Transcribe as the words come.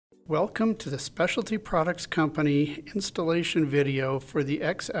Welcome to the Specialty Products Company installation video for the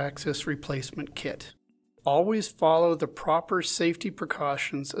X-Axis replacement kit. Always follow the proper safety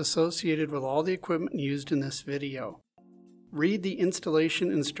precautions associated with all the equipment used in this video. Read the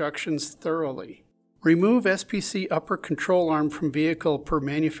installation instructions thoroughly. Remove SPC upper control arm from vehicle per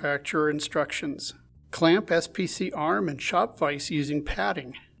manufacturer instructions. Clamp SPC arm and shop vise using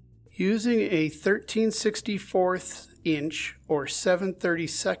padding. Using a 13/64 inch or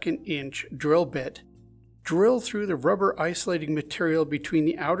 7/32 inch drill bit, drill through the rubber isolating material between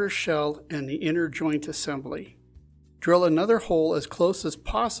the outer shell and the inner joint assembly. Drill another hole as close as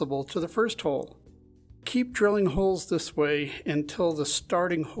possible to the first hole. Keep drilling holes this way until the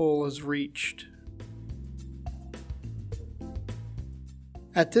starting hole is reached.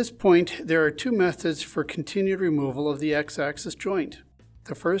 At this point, there are two methods for continued removal of the X-axis joint.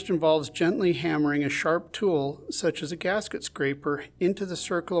 The first involves gently hammering a sharp tool, such as a gasket scraper, into the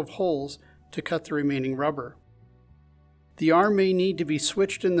circle of holes to cut the remaining rubber. The arm may need to be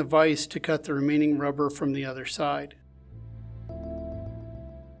switched in the vise to cut the remaining rubber from the other side.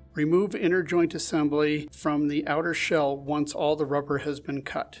 Remove inner joint assembly from the outer shell once all the rubber has been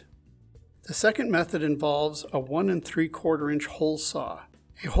cut. The second method involves a 1 3/4 inch hole saw.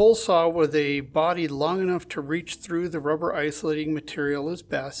 A hole saw with a body long enough to reach through the rubber isolating material is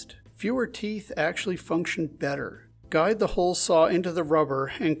best. Fewer teeth actually function better. Guide the hole saw into the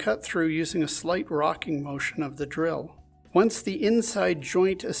rubber and cut through using a slight rocking motion of the drill. Once the inside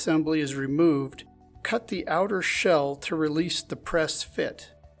joint assembly is removed, cut the outer shell to release the press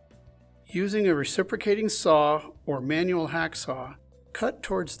fit. Using a reciprocating saw or manual hacksaw, cut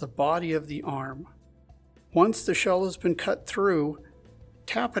towards the body of the arm. Once the shell has been cut through,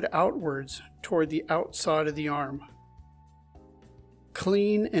 tap it outwards toward the outside of the arm.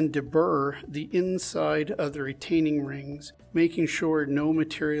 Clean and deburr the inside of the retaining rings, making sure no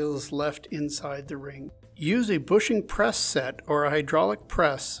material is left inside the ring. Use a bushing press set or a hydraulic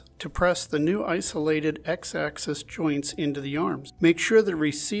press to press the new isolated X-axis joints into the arms. Make sure the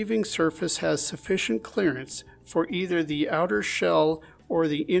receiving surface has sufficient clearance for either the outer shell or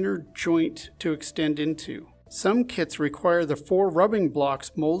the inner joint to extend into. Some kits require the 4 rubbing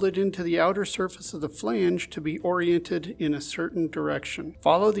blocks molded into the outer surface of the flange to be oriented in a certain direction.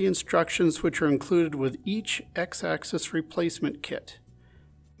 Follow the instructions which are included with each X-axis replacement kit.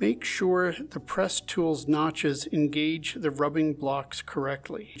 Make sure the press tool's notches engage the rubbing blocks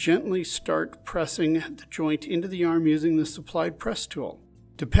correctly. Gently start pressing the joint into the arm using the supplied press tool.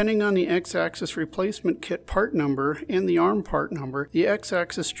 Depending on the X-axis replacement kit part number and the arm part number, the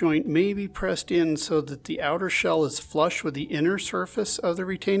X-axis joint may be pressed in so that the outer shell is flush with the inner surface of the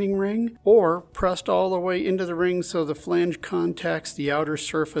retaining ring, or pressed all the way into the ring so the flange contacts the outer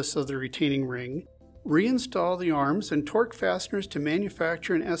surface of the retaining ring. Reinstall the arms and torque fasteners to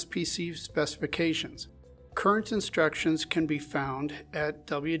manufacturer and SPC specifications. Current instructions can be found at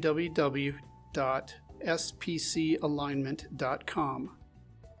www.spcalignment.com.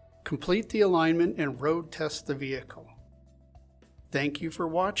 Complete the alignment and road test the vehicle. Thank you for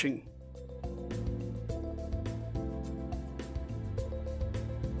watching.